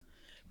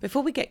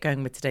Before we get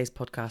going with today's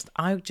podcast,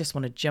 I just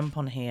want to jump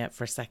on here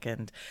for a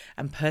second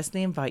and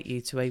personally invite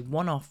you to a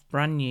one-off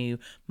brand new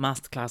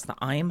masterclass that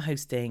I am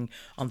hosting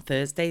on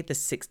Thursday, the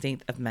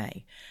 16th of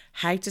May.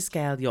 How to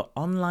scale your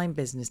online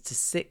business to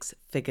 6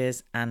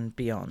 figures and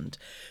beyond.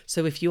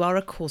 So if you are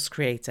a course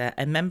creator,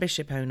 a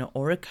membership owner,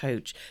 or a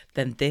coach,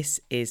 then this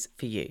is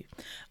for you.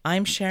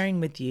 I'm sharing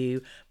with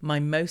you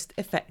my most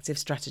effective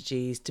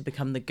strategies to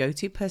become the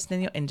go-to person in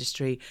your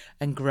industry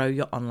and grow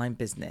your online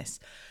business.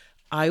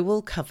 I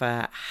will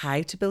cover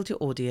how to build your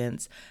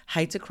audience,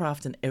 how to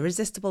craft an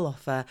irresistible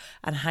offer,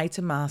 and how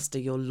to master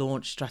your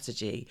launch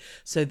strategy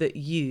so that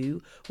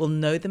you will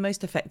know the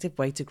most effective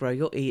way to grow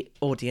your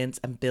audience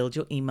and build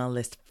your email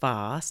list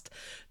fast,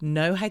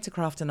 know how to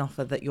craft an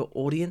offer that your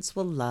audience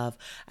will love,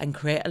 and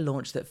create a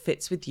launch that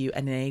fits with you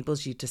and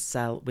enables you to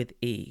sell with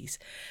ease.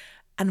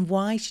 And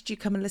why should you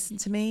come and listen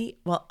to me?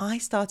 Well, I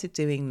started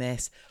doing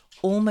this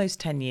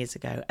almost 10 years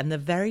ago. And the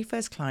very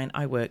first client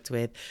I worked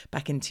with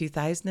back in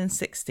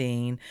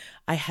 2016,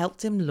 I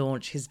helped him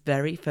launch his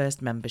very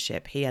first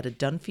membership. He had a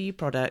done-for-you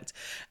product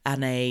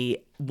and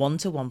a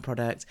one-to-one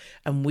product,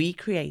 and we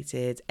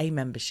created a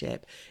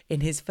membership.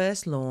 In his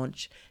first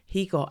launch,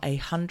 he got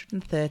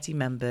 130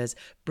 members,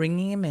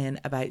 bringing him in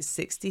about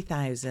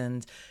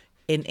 60,000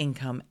 in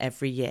income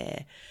every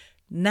year.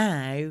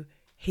 Now,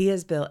 he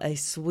has built a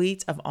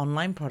suite of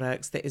online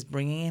products that is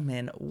bringing him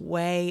in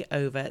way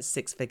over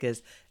 6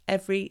 figures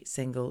every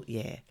single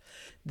year.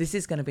 This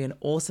is going to be an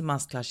awesome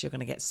masterclass. You're going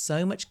to get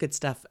so much good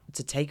stuff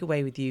to take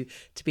away with you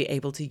to be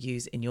able to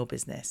use in your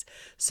business.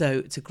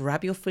 So to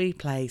grab your free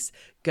place,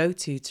 go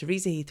to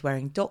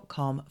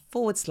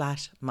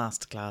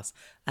teresaheathwareing.com/masterclass,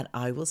 and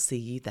I will see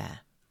you there.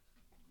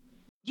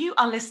 You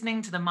are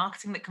listening to the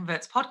Marketing That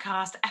Converts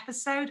podcast,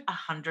 episode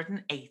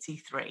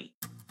 183.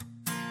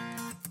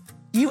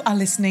 You are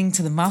listening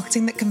to the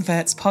Marketing That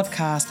Converts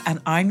podcast, and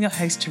I'm your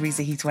host,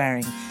 Teresa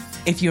Heathwareing.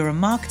 If you're a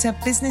marketer,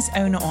 business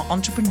owner, or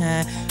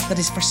entrepreneur that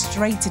is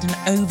frustrated and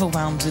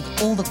overwhelmed with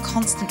all the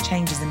constant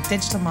changes in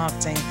digital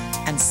marketing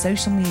and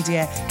social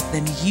media,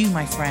 then you,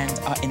 my friend,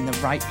 are in the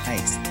right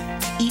place.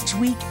 Each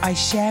week, I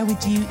share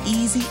with you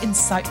easy,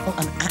 insightful,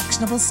 and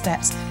actionable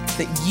steps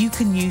that you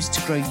can use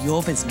to grow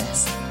your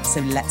business.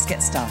 So let's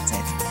get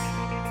started.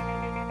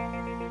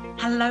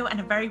 Hello, and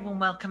a very warm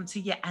welcome to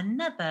yet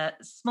another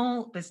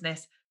Small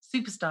Business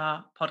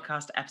Superstar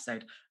podcast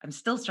episode. I'm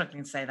still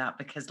struggling to say that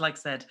because, like I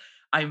said,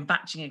 I'm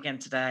batching again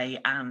today,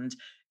 and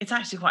it's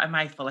actually quite a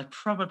mouthful. I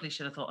probably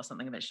should have thought of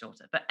something a bit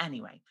shorter. But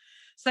anyway,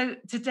 so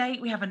today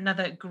we have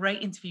another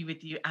great interview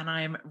with you, and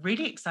I am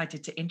really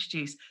excited to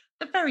introduce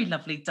the very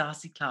lovely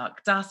Darcy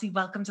Clark. Darcy,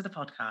 welcome to the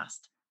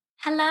podcast.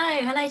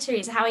 Hello,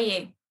 Teresa. How are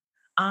you?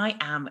 I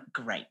am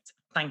great.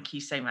 Thank you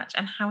so much.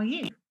 And how are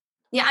you?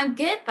 Yeah, I'm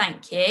good,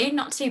 thank you.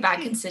 Not too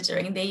bad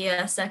considering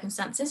the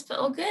circumstances, but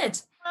all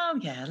good. Oh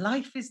yeah,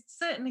 life is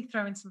certainly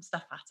throwing some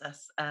stuff at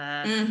us,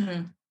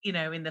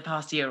 in the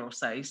past year or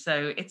so.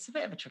 So it's a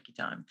bit of a tricky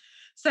time.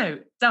 So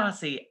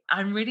Darcy,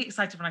 I'm really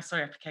excited when I saw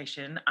your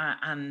application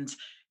and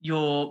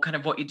your kind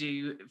of what you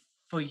do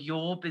for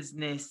your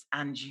business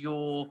and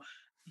your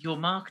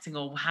marketing,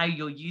 or how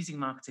you're using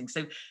marketing.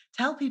 So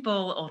tell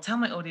people, or tell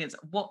my audience,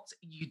 what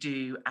you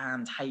do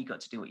and how you got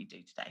to do what you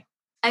do today.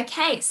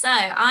 Okay, so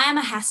I am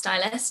a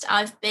hairstylist.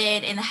 I've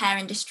been in the hair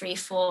industry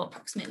for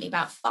approximately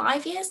about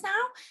 5 years now.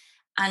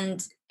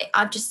 And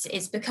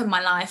it's become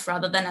my life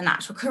rather than an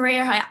actual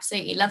career. I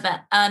absolutely love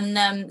it.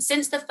 And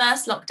since the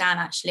first lockdown,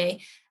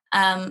 actually,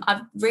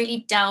 I've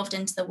really delved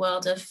into the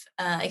world of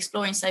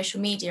exploring social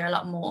media a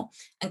lot more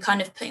and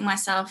kind of putting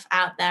myself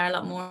out there a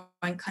lot more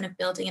and kind of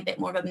building a bit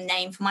more of a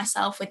name for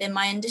myself within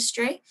my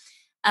industry.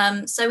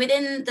 So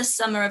within the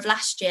summer of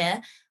last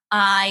year,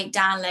 I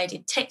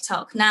downloaded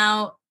TikTok.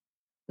 Now,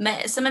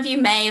 some of you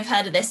may have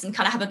heard of this and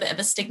kind of have a bit of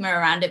a stigma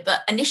around it,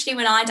 but initially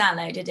when I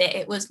downloaded it,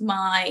 it was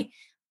my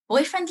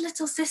boyfriend's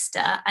little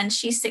sister, and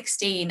she's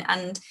 16,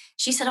 and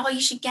she said, "Oh, you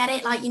should get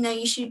it. Like,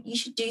 you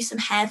should do some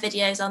hair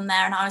videos on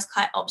there." And I was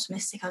quite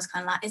optimistic. I was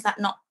kind of like, "Is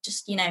that not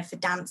just for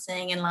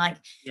dancing and like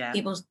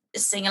people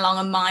sing along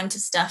and mime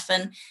to stuff?"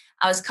 And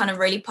I was kind of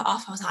really put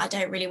off. I was like, I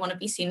don't really want to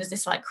be seen as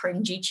this like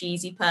cringy,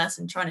 cheesy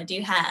person trying to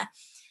do hair.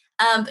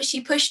 But she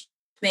pushed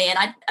me, and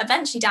I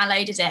eventually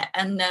downloaded it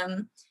and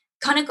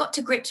kind of got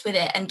to grips with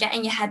it. And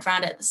getting your head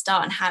around it at the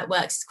start and how it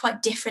works is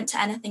quite different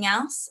to anything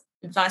else,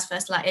 vice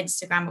versa, like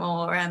Instagram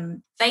or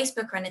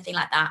Facebook or anything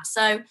like that.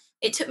 So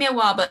it took me a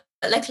while, but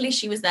luckily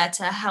she was there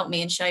to help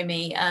me and show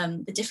me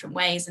the different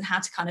ways and how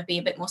to kind of be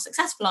a bit more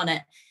successful on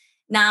it.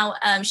 Now,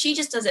 she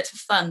just does it for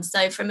fun.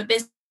 So from a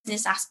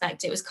business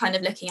aspect, it was kind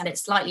of looking at it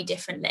slightly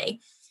differently.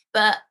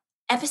 But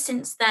ever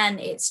since then,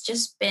 it's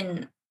just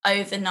been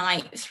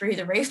overnight through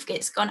the roof.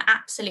 It's gone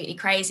absolutely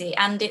crazy.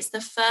 And it's the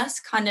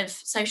first kind of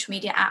social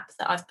media app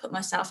that I've put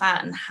myself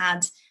out and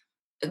had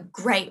a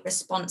great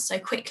response so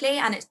quickly,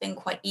 and it's been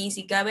quite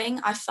easy going.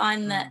 I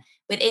find that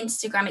with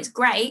Instagram it's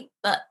great,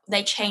 but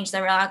they change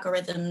their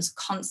algorithms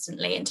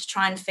constantly, and to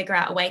try and figure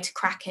out a way to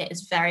crack it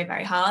is very,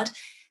 very hard.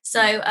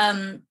 So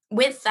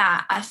with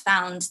that, I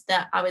found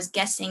that I was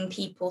getting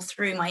people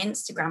through my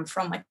Instagram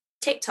from my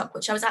TikTok,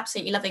 which I was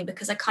absolutely loving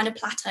because I kind of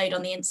plateaued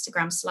on the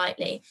Instagram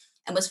slightly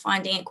and was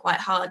finding it quite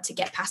hard to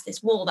get past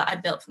this wall that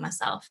I'd built for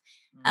myself.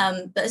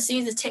 But as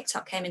soon as the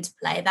TikTok came into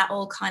play, that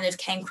all kind of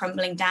came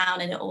crumbling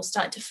down and it all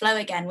started to flow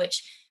again,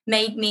 which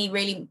made me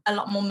really a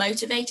lot more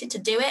motivated to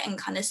do it and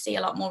kind of see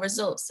a lot more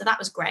results. So that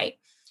was great.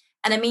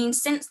 And I mean,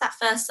 since that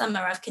first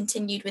summer, I've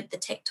continued with the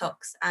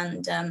TikToks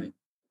and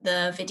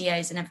the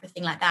videos and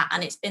everything like that.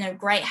 And it's been a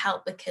great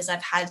help because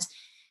I've had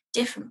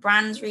different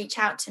brands reach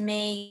out to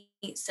me,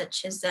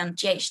 such as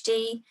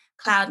GHD,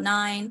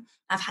 Cloud9.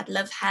 I've had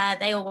Love Hair.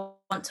 They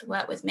all want to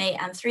work with me.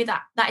 And through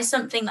that, that is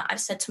something that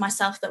I've said to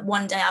myself that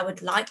one day I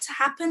would like to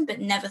happen, but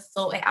never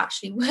thought it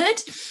actually would.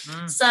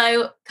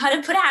 So kind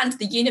of put it out into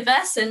the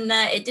universe and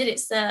it did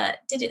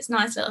its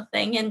nice little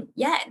thing. And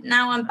yeah,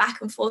 now I'm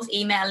back and forth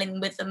emailing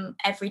with them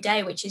every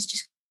day, which is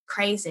just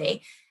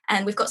crazy.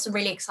 And we've got some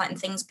really exciting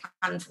things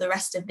planned for the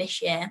rest of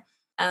this year,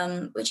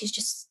 which is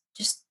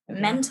just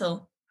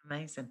mental.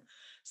 Amazing.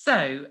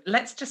 So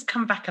let's just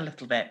come back a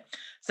little bit.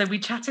 So we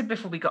chatted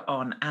before we got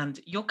on, and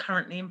you're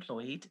currently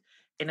employed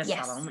in a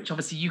Yes. salon, which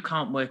obviously you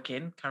can't work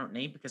in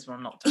currently because we're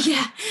on lockdown.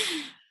 Yeah.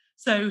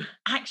 So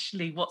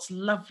actually, what's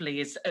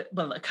lovely is,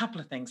 well, a couple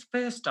of things.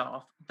 First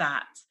off,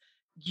 that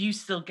you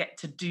still get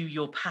to do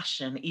your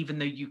passion, even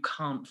though you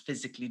can't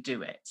physically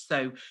do it.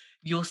 So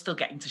you're still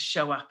getting to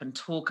show up and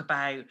talk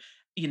about,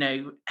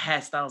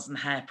 hairstyles and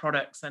hair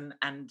products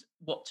and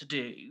what to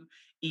do,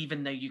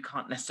 even though you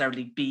can't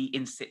necessarily be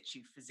in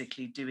situ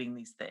physically doing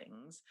these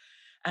things.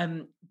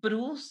 But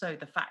also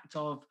the fact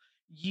of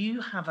you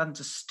have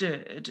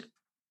understood,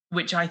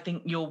 which I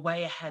think you're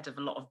way ahead of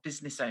a lot of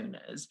business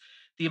owners,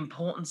 the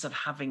importance of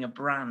having a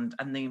brand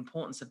and the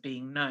importance of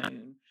being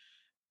known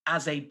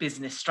as a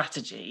business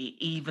strategy,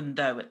 even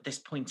though at this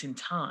point in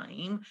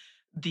time,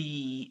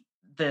 the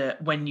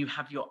when you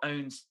have your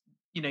own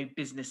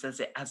business as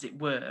it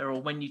were,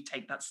 or when you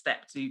take that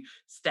step to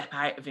step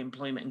out of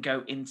employment and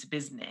go into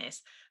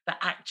business, that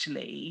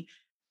actually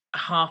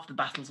half the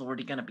battle's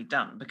already going to be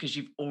done because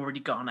you've already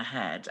gone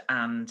ahead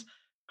and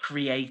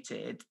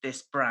created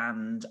this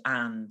brand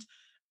and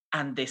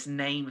this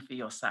name for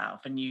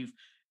yourself. And you've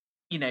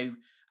you know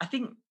I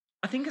think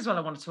as well,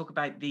 I want to talk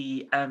about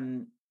the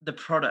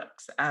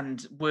products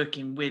and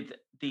working with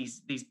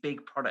these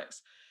big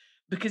products,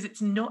 because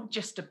it's not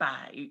just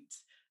about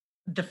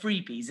the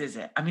freebies, is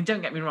it? I mean,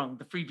 don't get me wrong,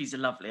 the freebies are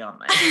lovely, aren't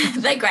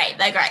they? They're great.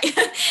 Nice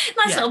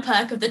Yeah, little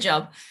perk of the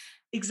job.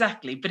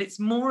 exactly. But it's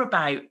more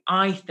about,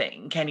 I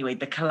think, anyway,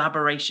 the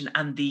collaboration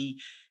and the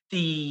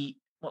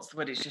what's the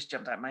word? It's just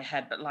jumped out of my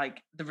head, but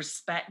like the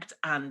respect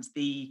and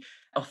the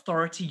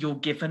authority you're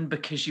given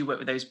because you work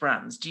with those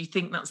brands. Do you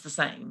think that's the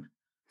same?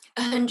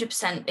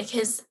 100%,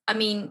 because I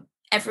mean,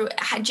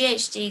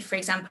 GHD, for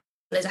example,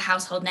 is a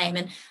household name,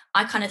 and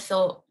I kind of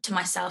thought to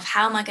myself,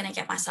 how am I going to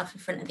get myself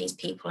in front of these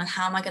people, and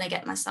how am I going to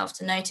get myself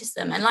to notice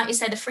them? And like you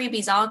say, the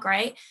freebies are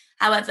great.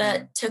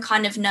 However, to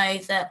kind of know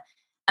that,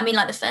 I mean,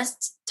 like the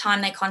first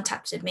time they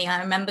contacted me, I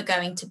remember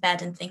going to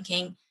bed and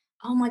thinking,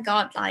 oh my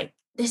God, like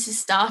this has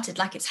started,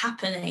 like it's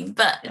happening.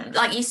 But Yeah.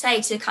 like you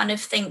say, to kind of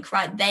think,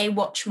 right, they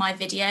watch my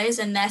videos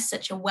and they're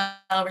such a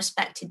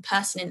well-respected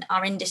person in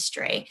our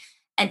industry,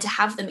 and to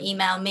have them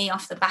email me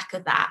off the back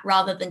of that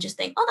rather than just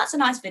think, oh, that's a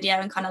nice video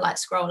and kind of like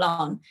scroll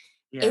on,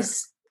 Yeah.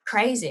 is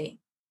crazy.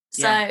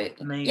 Yeah. So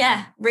Amazing.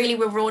 yeah, really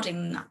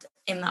rewarding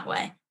in that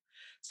way.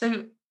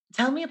 So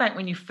tell me about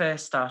when you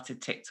first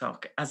started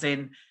TikTok, as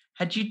in,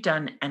 had you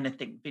done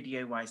anything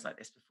video wise like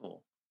this before?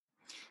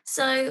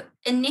 So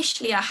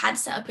initially I had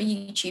set up a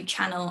YouTube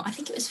channel, I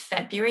think it was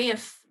February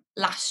of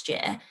last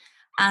year,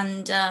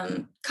 and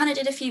kind of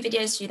did a few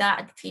videos through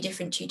that, a few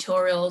different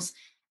tutorials.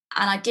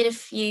 And I did a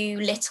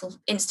few little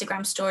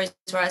Instagram stories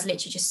where I was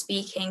literally just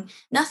speaking,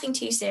 nothing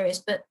too serious.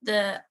 But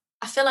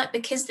I feel like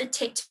because the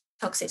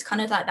TikToks, it's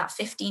kind of like that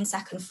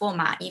 15-second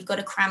format. You've got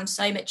to cram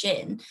so much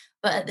in,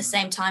 but at the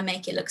same time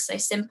make it look so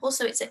simple.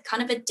 So it's a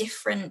kind of a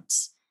different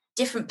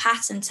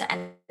pattern to,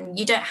 and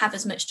you don't have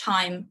as much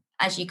time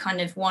as you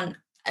kind of want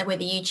with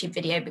a YouTube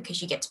video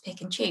because you get to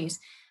pick and choose.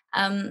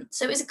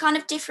 So it was a kind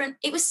of different,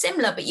 it was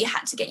similar, but you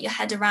had to get your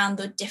head around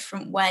the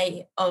different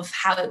way of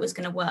how it was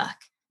going to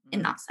work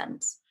in that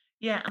sense.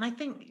 Yeah, and I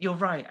think you're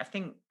right. I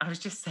think I was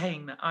just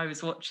saying that I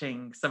was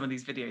watching some of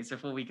these videos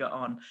before we got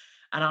on,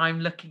 and I'm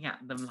looking at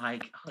them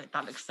like, oh,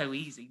 that looks so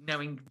easy,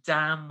 knowing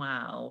damn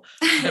well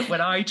that when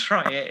I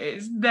try it,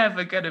 it's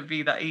never going to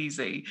be that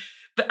easy.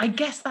 But I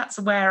guess that's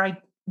where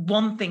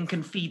one thing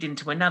can feed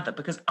into another,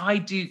 because I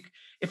do,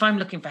 if I'm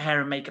looking for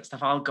hair and makeup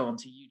stuff, I'll go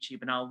onto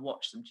YouTube and I'll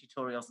watch some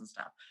tutorials and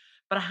stuff.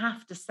 But I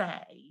have to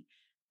say,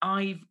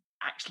 I've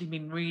actually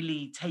been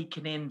really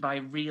taken in by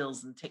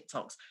reels and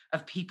TikToks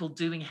of people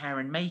doing hair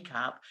and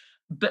makeup,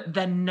 but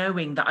then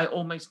knowing that I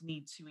almost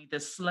need to either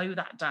slow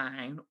that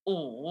down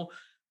or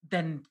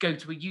then go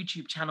to a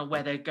YouTube channel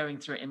where they're going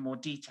through it in more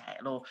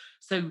detail. Or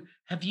so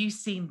have you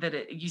seen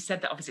that you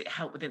said that obviously it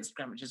helped with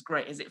Instagram, which is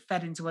great. Is it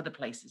fed into other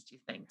places, do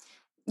you think?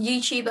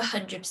 YouTube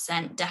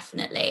 100%,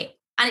 definitely.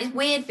 And it's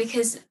weird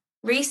because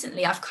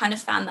recently I've kind of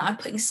found that I'm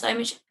putting so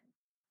much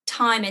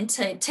time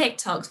into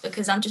TikToks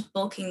because I'm just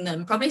bulking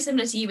them, probably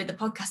similar to you with the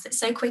podcast. It's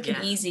so quick and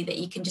Yeah. easy that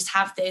you can just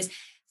have those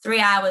 3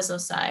 hours or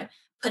so,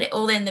 put it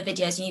all in the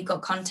videos, and you've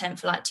got content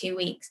for like 2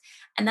 weeks.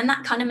 And then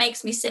that kind of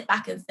makes me sit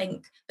back and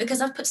think,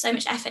 because I've put so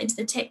much effort into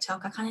the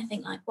TikTok, I kind of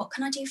think like, what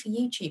can I do for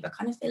YouTube? I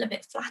kind of feel a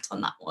bit flat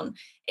on that one.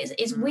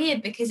 It's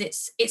weird because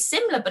it's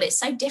similar, but it's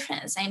so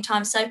different at the same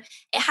time. So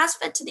it has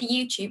fed to the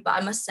YouTube, but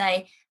I must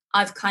say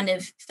I've kind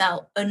of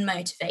felt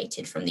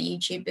unmotivated from the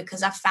YouTube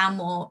because I've found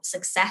more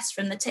success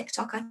from the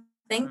TikTok, I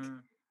think,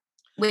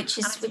 which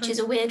is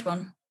a weird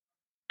one.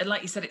 And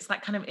like you said, it's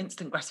that kind of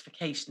instant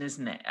gratification,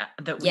 isn't it?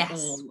 That we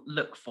Yes. all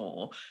look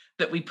for,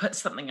 that we put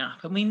something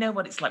up and we know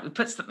what it's like. We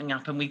put something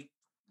up and we,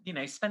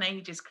 spend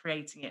ages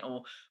creating it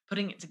or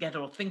putting it together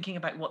or thinking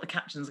about what the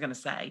caption's going to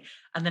say.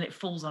 And then it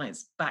falls on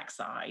its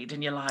backside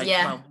and you're like,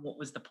 well, what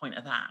was the point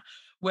of that?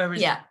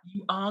 Whereas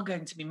you are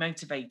going to be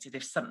motivated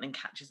if something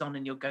catches on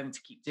and you're going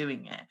to keep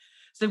doing it.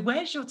 So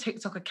where's your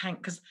TikTok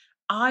account? Because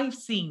I've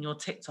seen your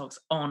TikToks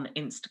on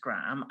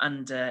Instagram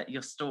under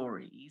your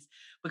stories,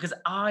 because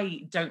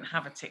I don't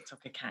have a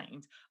TikTok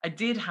account. I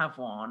did have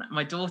one.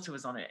 My daughter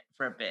was on it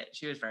for a bit.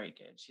 She was very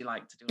good. She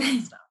liked to do all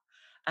that stuff.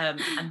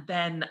 And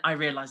then I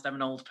realized I'm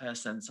an old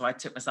person, so I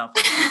took myself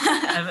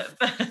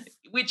off,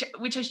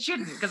 which I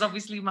shouldn't, because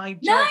obviously my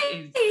job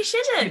is, you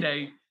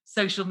shouldn't.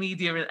 Social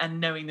media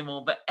and knowing them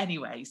all. But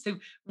anyway, so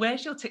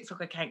where's your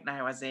TikTok account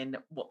now? As in,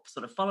 what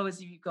sort of followers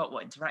have you got?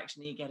 What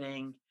interaction are you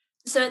getting?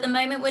 So at the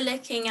moment we're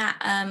looking at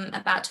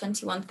about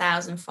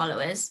 21,000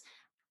 followers.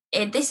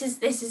 This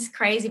is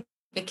crazy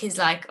because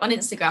like on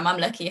Instagram, I'm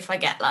lucky if I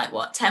get like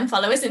 10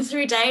 followers in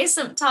 3 days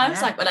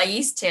sometimes, like what I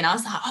used to. And I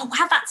was like, oh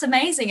wow, that's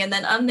amazing. And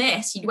then on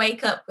this, you'd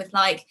wake up with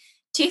like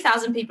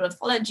 2,000 people have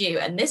followed you,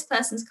 and this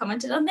person's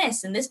commented on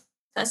this, and this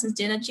person's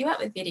doing a duet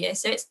with video.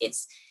 So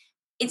it's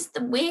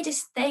the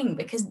weirdest thing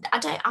because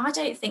I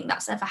don't think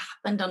that's ever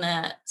happened on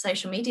a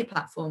social media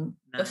platform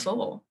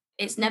before.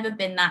 It's never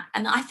been that.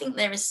 And I think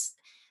there is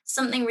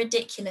something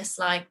ridiculous,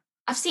 like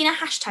I've seen a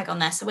hashtag on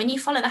there. So when you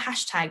follow the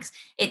hashtags,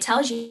 it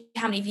tells you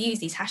how many views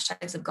these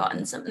hashtags have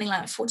gotten, something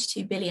like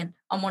 42 billion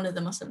on one of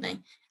them or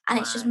something. And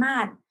it's just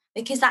mad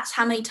because that's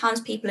how many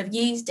times people have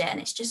used it. And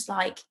it's just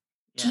like,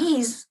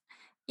 geez,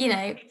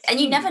 and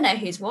you never know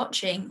who's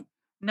watching.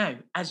 No,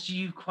 as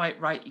you quite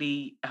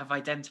rightly have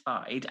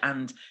identified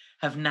and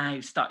have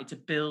now started to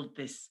build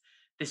this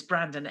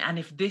brand. And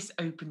if this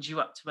opens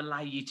you up to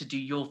allow you to do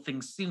your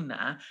thing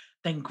sooner,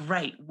 then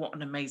great. What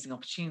an amazing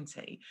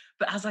opportunity.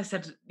 But as I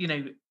said,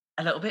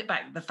 a little bit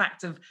back, the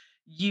fact of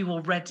you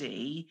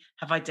already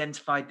have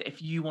identified that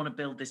if you want to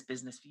build this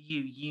business for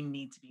you, you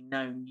need to be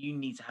known, you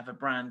need to have a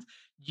brand,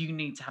 you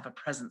need to have a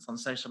presence on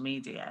social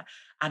media.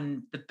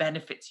 And the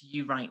benefit to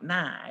you right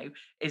now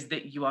is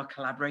that you are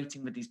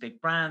collaborating with these big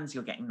brands,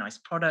 you're getting nice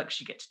products,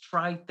 you get to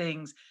try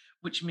things,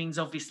 which means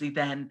obviously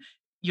then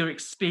your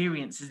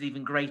experience is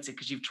even greater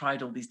because you've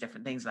tried all these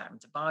different things without having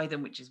to buy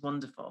them, which is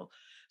wonderful.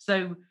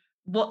 So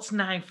what's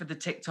now for the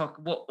TikTok?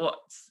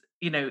 What's,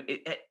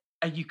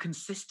 are you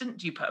consistent?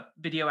 Do you put a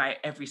video out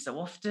every so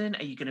often?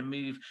 Are you going to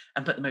move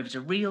and put them over to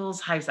Reels?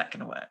 How's that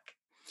going to work?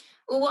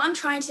 Well, what I'm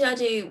trying to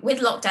do with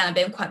lockdown, I've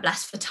been quite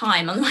blessed for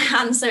time on my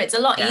hands. So it's a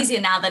lot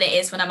easier now than it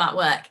is when I'm at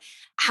work.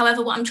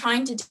 However, what I'm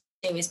trying to do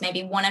is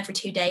maybe one every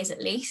 2 days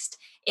at least.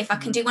 If I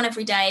can do one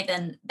every day,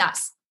 then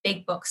that's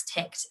big box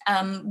ticked.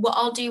 What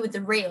I'll do with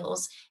the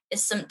Reels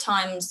is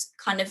sometimes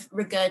kind of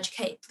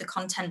regurgitate the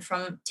content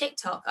from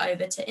TikTok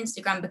over to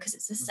Instagram because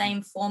it's the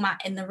same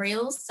format in the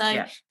Reels.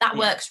 So that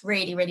works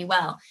really, really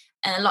well.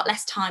 And a lot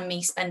less time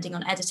me spending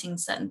on editing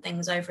certain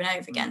things over and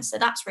over again. So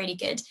that's really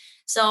good.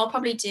 So I'll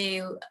probably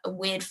do a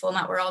weird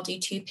format where I'll do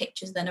 2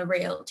 pictures, then a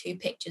reel, 2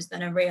 pictures,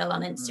 then a reel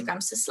on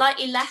Instagram. So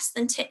slightly less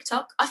than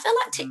TikTok. I feel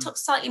like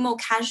TikTok's slightly more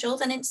casual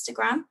than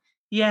Instagram.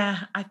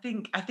 Yeah, I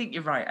think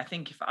you're right. I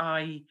think if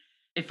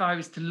I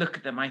was to look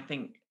at them, I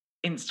think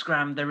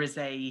Instagram,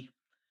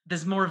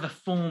 there's more of a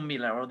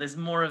formula, or there's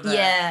more of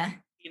a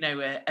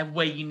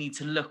way you need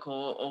to look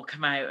or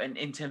come out, and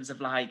in terms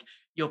of like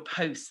your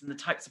posts and the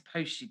types of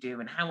posts you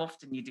do and how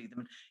often you do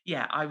them.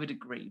 Yeah, I would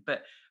agree.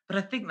 But I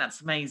think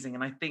that's amazing.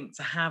 And I think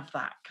to have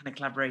that kind of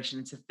collaboration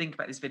and to think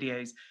about these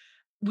videos,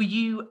 were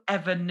you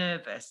ever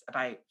nervous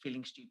about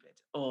feeling stupid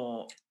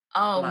or?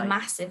 Oh,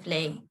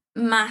 massively.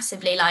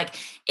 Like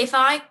if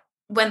I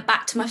went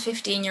back to my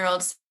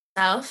 15-year-old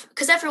self,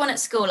 because everyone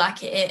at school,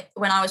 like it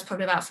when I was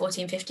probably about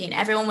 14, 15,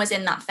 everyone was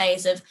in that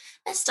phase of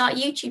let's start a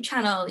YouTube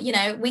channel.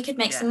 We could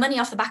make some money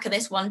off the back of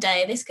this one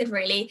day. This could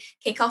really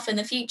kick off in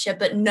the future,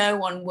 but no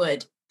one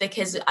would,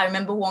 because I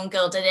remember one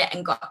girl did it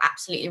and got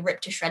absolutely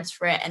ripped to shreds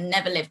for it and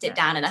never lived it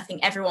down. And I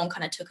think everyone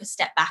kind of took a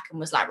step back and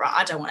was like, right,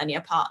 I don't want any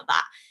part of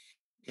that.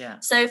 Yeah.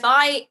 So if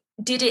I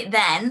did it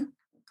then,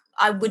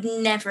 I would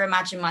never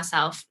imagine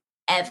myself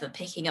ever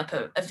picking up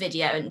a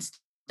video and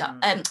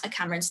a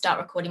camera and start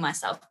recording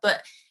myself.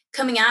 But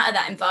coming out of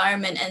that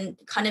environment and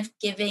kind of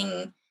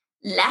giving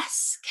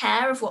less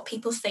care of what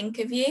people think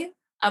of you,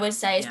 I would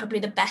say is probably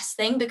the best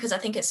thing, because I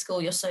think at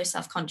school you're so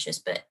self-conscious,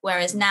 but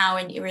whereas now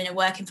when you're in a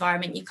work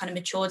environment, you've kind of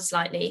matured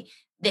slightly,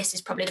 this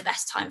is probably the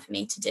best time for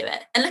me to do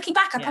it. And looking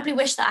back, I probably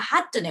wish that I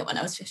had done it when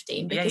I was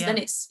 15, because then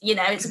it's,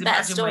 it's a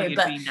better story.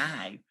 But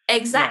now.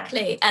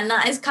 Exactly. And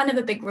that is kind of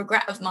a big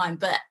regret of mine.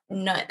 But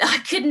no, I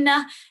couldn't,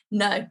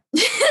 no,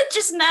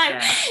 just no,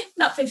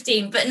 not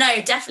 15. But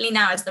no, definitely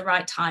now is the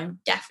right time.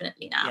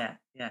 Definitely now.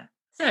 Yeah.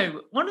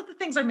 So one of the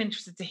things I'm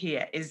interested to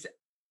hear is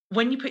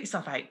when you put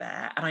yourself out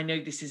there, and I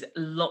know this is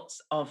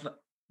lots of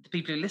the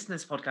people who listen to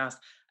this podcast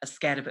are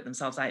scared to put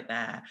themselves out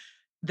there.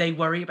 They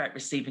worry about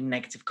receiving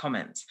negative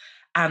comments.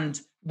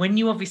 And when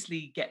you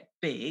obviously get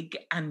big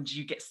and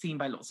you get seen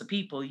by lots of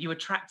people, you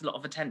attract a lot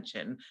of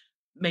attention,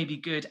 maybe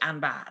good and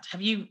bad.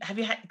 Have you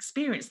had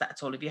experienced that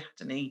at all? Have you had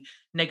any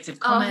negative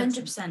comments?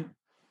 100%.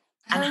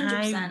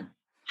 100%. And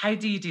how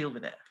do you deal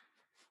with it?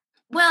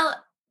 Well,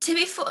 to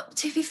be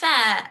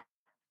fair,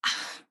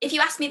 if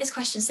you asked me this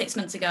question 6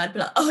 months ago, I'd be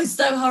like, oh, it's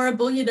so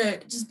horrible,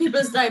 just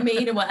people are so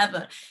mean or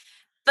whatever.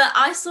 But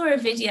I saw a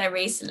video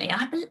recently.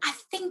 I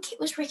think it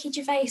was Ricky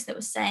Gervais that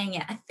was saying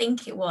it. I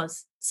think it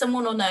was.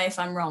 Someone will know if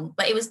I'm wrong,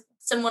 but it was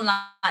someone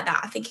like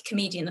that. I think a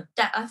comedian.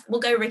 We'll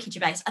go Ricky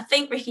Gervais. I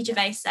think Ricky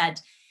Gervais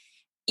said,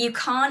 you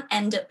can't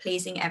end up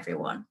pleasing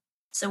everyone.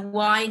 So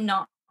why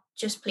not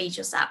just please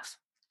yourself?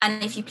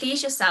 And if you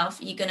please yourself,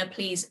 you're going to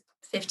please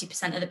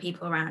 50% of the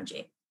people around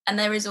you. And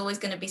there is always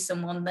going to be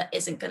someone that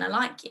isn't going to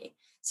like you.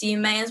 So you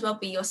may as well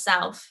be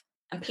yourself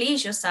and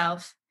please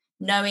yourself,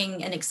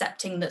 knowing and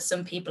accepting that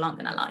some people aren't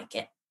going to like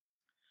it.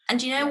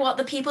 And you know what?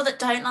 The people that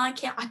don't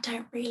like it, I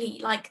don't really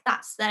like,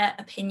 that's their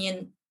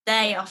opinion.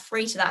 They are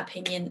free to that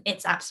opinion.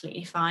 It's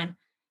absolutely fine.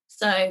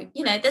 So,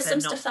 there's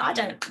some stuff that I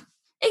don't.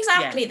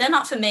 Exactly. Yeah. They're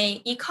not for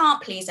me. You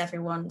can't please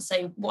everyone.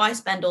 So why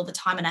spend all the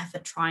time and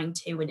effort trying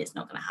to when it's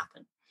not going to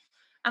happen?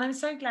 And I'm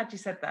so glad you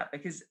said that,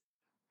 because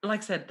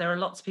like I said, there are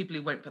lots of people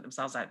who won't put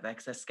themselves out there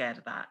because they're scared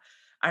of that.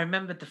 I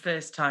remember the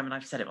first time, and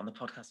I've said it on the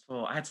podcast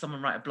before, I had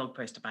someone write a blog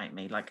post about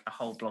me, like a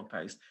whole blog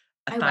post,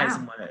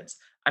 1,000 words.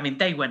 I mean,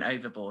 they went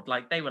overboard.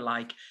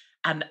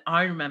 And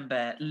I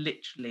remember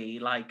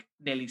literally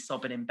nearly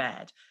sobbing in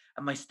bed.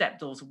 And my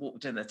stepdaughter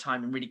walked in at the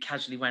time and really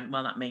casually went,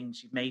 well, that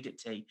means you've made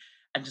it, T,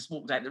 and just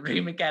walked out the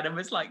room again and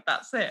was like,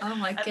 that's it. Oh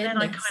my goodness. And then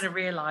I kind of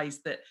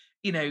realised that,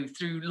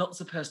 through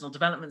lots of personal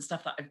development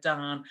stuff that I've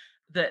done,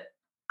 that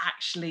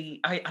actually,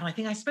 I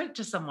think I spoke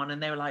to someone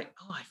and they were like,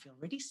 oh, I feel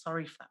really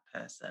sorry for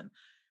that person.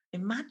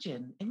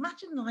 Imagine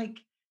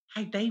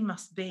how they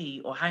must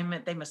be, or how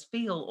they must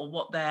feel,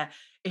 or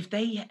if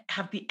they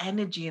have the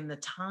energy and the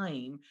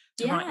time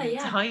to write an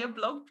entire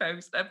blog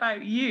post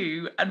about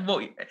you. And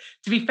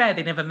to be fair,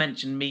 they never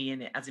mentioned me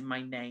in it as in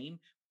my name,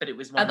 but it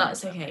was one. Oh,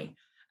 that's okay.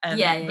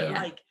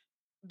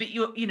 But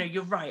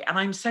you're right. And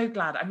I'm so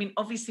glad. I mean,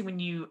 obviously, when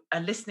you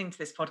are listening to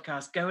this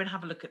podcast, go and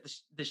have a look at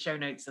the show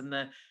notes and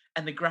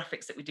the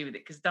graphics that we do with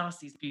it, because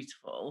Darcy's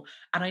beautiful.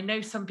 And I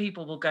know some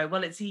people will go,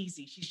 well, it's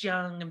easy. She's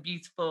young and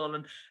beautiful.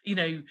 And,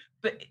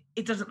 but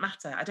it doesn't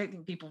matter. I don't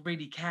think people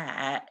really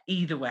care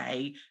either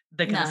way.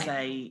 They're going to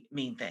say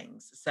mean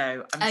things.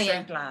 So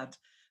I'm glad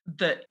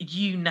that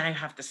you now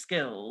have the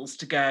skills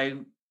to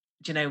go,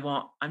 do you know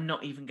what? I'm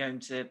not even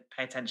going to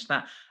pay attention to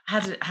that.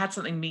 I had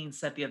something mean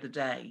said the other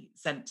day,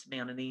 sent to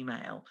me on an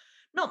email.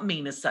 Not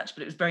mean as such,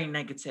 but it was very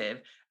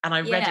negative. And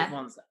I read it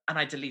once and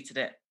I deleted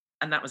it.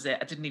 And that was it.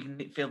 I didn't even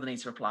feel the need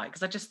to reply,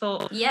 because I just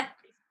thought,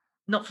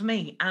 not for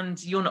me,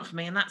 and you're not for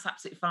me, and that's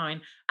absolutely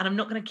fine. And I'm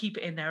not going to keep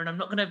it in there, and I'm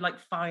not going to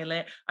file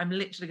it. I'm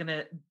literally going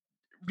to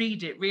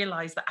read it,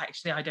 realize that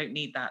actually I don't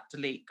need that,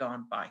 delete, go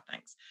on, bye,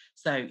 thanks.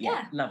 So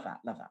love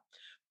that.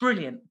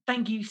 Brilliant.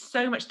 Thank you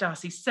so much,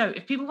 Darcy. So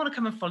if people want to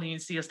come and follow you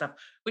and see your stuff,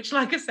 which,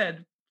 like I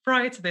said,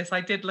 prior to this,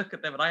 I did look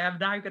at them, and I am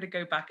now going to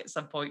go back at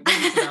some point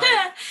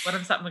tonight, when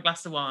I'm sat with a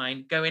glass of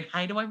wine going,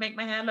 how do I make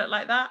my hair look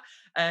like that?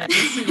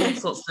 You'll see all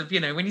sorts of,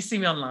 when you see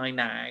me online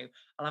now,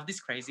 I'll have this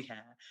crazy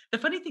hair. The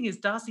funny thing is,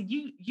 Darcy,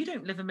 you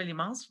don't live a million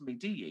miles from me,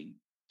 do you?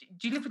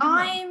 Do you live with your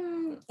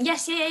mum?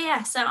 Yes.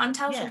 So I'm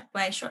Telford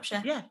way,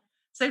 Shropshire. Yeah.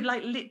 So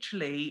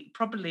literally,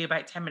 probably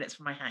about 10 minutes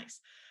from my house.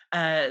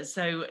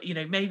 So,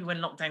 maybe when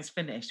lockdown's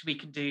finished, we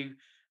can do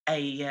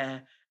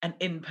an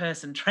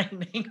in-person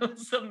training or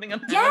something.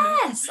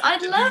 Yes,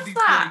 I'd love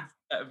that.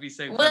 That would be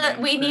so funny. Well,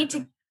 we need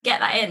to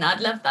get that in.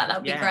 I'd love that.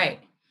 That'd be great.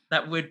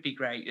 That would be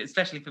great,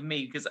 especially for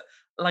me, because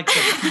I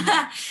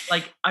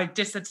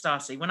just said to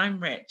Darcy, when I'm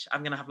rich,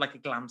 I'm going to have a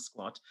glam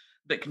squad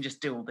that can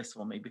just do all this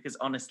for me, because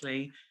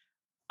honestly,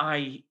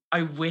 I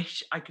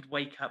wish I could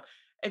wake up.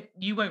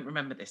 You won't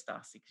remember this,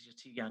 Darcy, because you're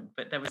too young,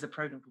 but there was a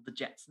program called The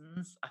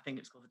Jetsons. I think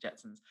it was called The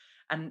Jetsons.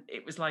 And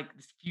it was like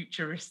this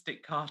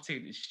futuristic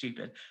cartoon. It's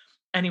stupid.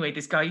 Anyway,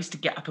 this guy used to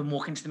get up and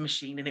walk into the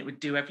machine and it would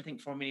do everything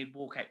for me. He'd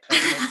walk out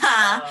perfect.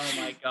 Oh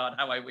my God,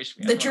 how I wish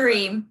we had the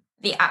dream.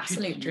 The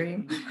absolute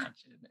dream.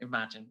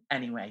 Imagine.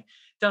 Anyway,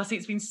 Darcy,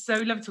 it's been so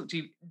lovely to talk to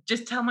you.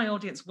 Just tell my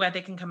audience where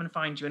they can come and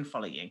find you and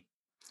follow you.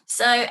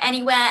 So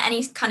anywhere,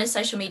 any kind of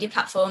social media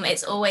platform,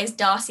 it's always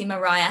Darcy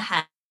Mariah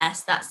Hair.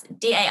 That's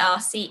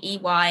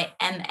DarceyMaria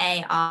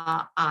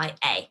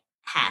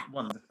Hair.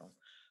 Wonderful.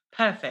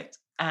 Perfect.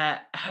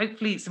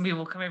 Hopefully some people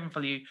will come over and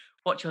follow you,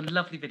 watch your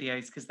lovely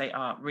videos, because they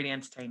are really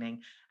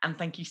entertaining. And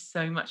thank you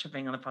so much for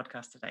being on the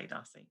podcast today,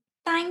 Darcy.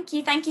 Thank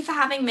you. Thank you for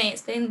having me.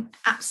 It's been an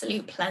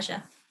absolute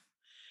pleasure.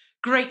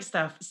 Great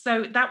stuff.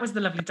 So that was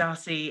the lovely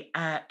Darcy.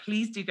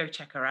 Please do go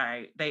check her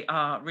out. They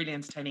are really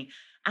entertaining.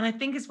 And I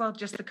think as well,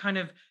 just the kind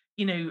of,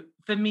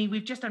 for me,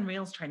 we've just done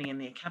Reels training in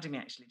the academy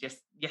actually just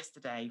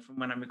yesterday from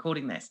when I'm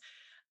recording this.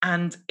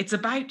 And it's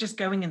about just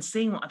going and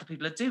seeing what other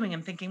people are doing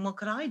and thinking, well,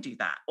 could I do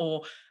that?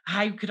 Or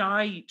how could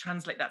I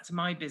translate that to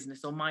my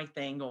business or my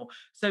thing? Or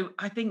so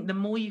I think the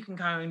more you can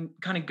go and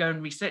kind of go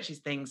and research these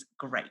things,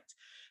 great.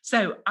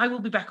 So I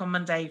will be back on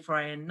Monday for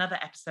another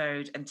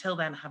episode. Until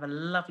then, have a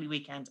lovely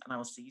weekend and I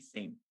will see you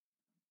soon.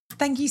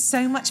 Thank you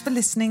so much for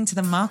listening to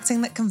the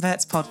Marketing That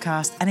Converts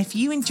podcast. And if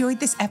you enjoyed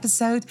this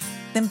episode,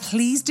 then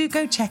please do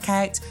go check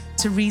out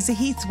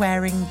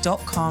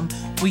teresaheathwareing.com,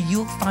 where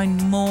you'll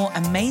find more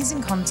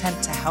amazing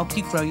content to help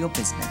you grow your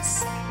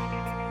business.